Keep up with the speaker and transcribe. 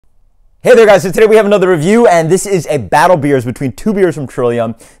Hey there guys, so today we have another review, and this is a battle beers between two beers from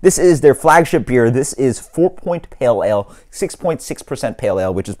Trillium. This is their flagship beer. This is 4-point pale ale, 6.6% pale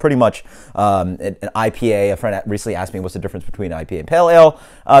ale, which is pretty much an IPA. A friend recently asked me what's the difference between IPA and pale ale.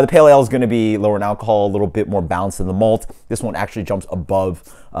 The pale ale is going to be lower in alcohol, a little bit more balanced in the malt. This one actually jumps above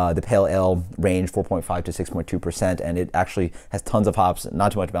the pale ale range, 4.5 to 6.2%, and it actually has tons of hops,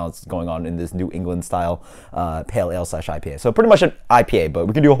 not too much balance going on in this New England style pale ale / IPA. So pretty much an IPA, but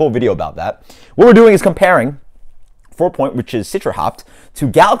we can do a whole video about that. What we're doing is comparing 4-point, which is citra hopped, to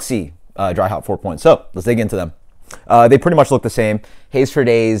Galaxy dry hop 4-point. So let's dig into them. They pretty much look the same. Haze for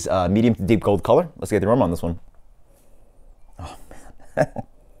Days, medium to deep gold color. Let's get the aroma on this one. Oh man.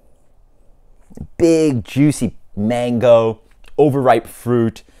 Big juicy mango, overripe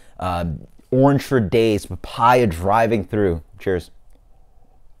fruit, orange for days, papaya driving through. Cheers.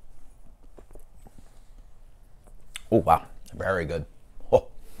 Oh wow, very good. Oh.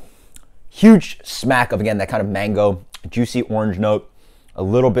 Huge smack of, again, that kind of mango, juicy orange note, a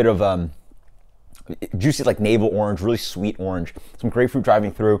little bit of juicy like navel orange, really sweet orange, some grapefruit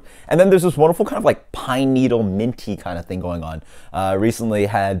driving through, and then there's this wonderful kind of like pine needle minty kind of thing going on. Recently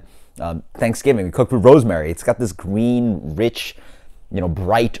had Thanksgiving, we cooked with rosemary. It's got this green, rich,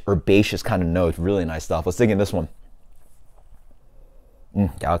 bright, herbaceous kind of note. Really nice stuff. Let's dig in this one.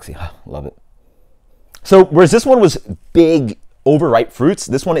 Galaxy, love it. So whereas this one was big, overripe fruits,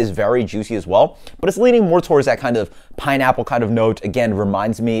 this one is very juicy as well, but it's leaning more towards that kind of pineapple kind of note. Again,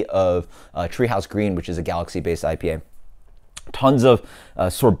 reminds me of Treehouse Green, which is a Galaxy-based IPA. Tons of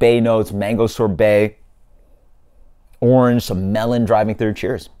sorbet notes, mango sorbet, orange, some melon driving through.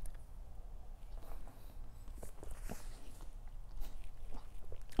 Cheers.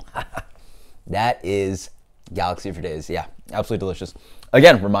 That is Galaxy for days. Yeah, absolutely delicious.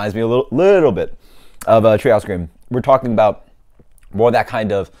 Again, reminds me a little bit of Treehouse Green. We're talking about more that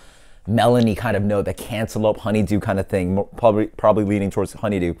kind of melony kind of note, that cantaloupe, honeydew kind of thing, probably leaning towards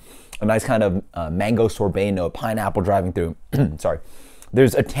honeydew. A nice kind of mango sorbet note, pineapple driving through. Sorry.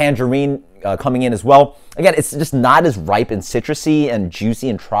 There's a tangerine coming in as well. Again, it's just not as ripe and citrusy and juicy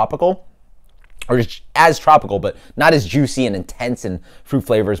and tropical, or just as tropical, but not as juicy and intense in fruit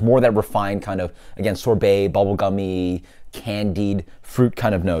flavors. More that refined kind of, again, sorbet, bubblegummy, candied fruit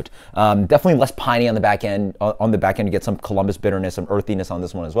kind of note. Definitely less piney on the back end. On the back end, you get some Columbus bitterness, some earthiness on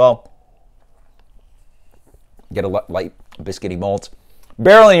this one as well. Get a light biscuity malt.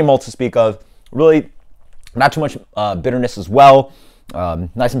 Barely any malt to speak of. Really not too much bitterness as well.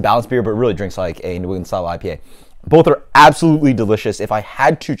 Nice and balanced beer, but really drinks like a New England style IPA. Both are absolutely delicious. If I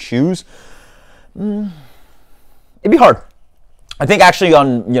had to choose, it'd be hard. I think actually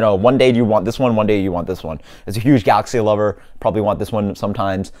on, one day you want this one day you want this one. As a huge Galaxy lover, probably want this one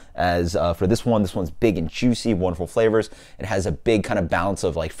sometimes. As for this one's big and juicy, wonderful flavors. It has a big kind of balance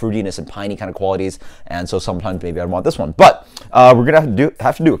of like fruitiness and piney kind of qualities, and so sometimes maybe I'd want this one. But we're gonna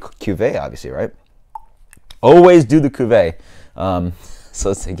have to do a cuvee, obviously, right? Always do the cuvee. So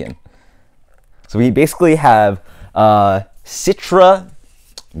let's dig in. So we basically have Citra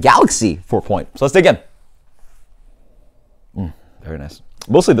Galaxy 4-point. So let's dig in. Very nice.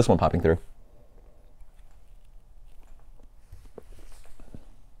 Mostly this one popping through.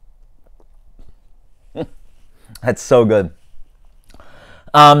 That's so good.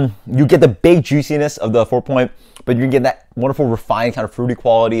 You get the big juiciness of the 4-point, but you get that wonderful refined kind of fruity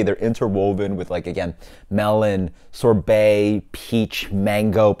quality. They're interwoven with, like, again, melon, sorbet, peach,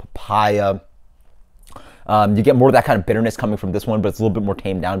 mango, papaya. You get more of that kind of bitterness coming from this one, but it's a little bit more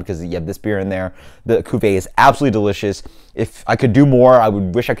tamed down because you have this beer in there. The cuvee is absolutely delicious. If I could do more, I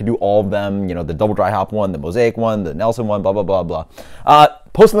would wish I could do all of them. The double dry hop one, the mosaic one, the Nelson one, blah, blah, blah, blah.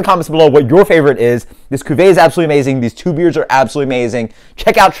 Post in the comments below what your favorite is. This cuvee is absolutely amazing. These two beers are absolutely amazing.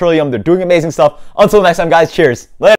 Check out Trillium. They're doing amazing stuff. Until next time, guys, cheers. Later.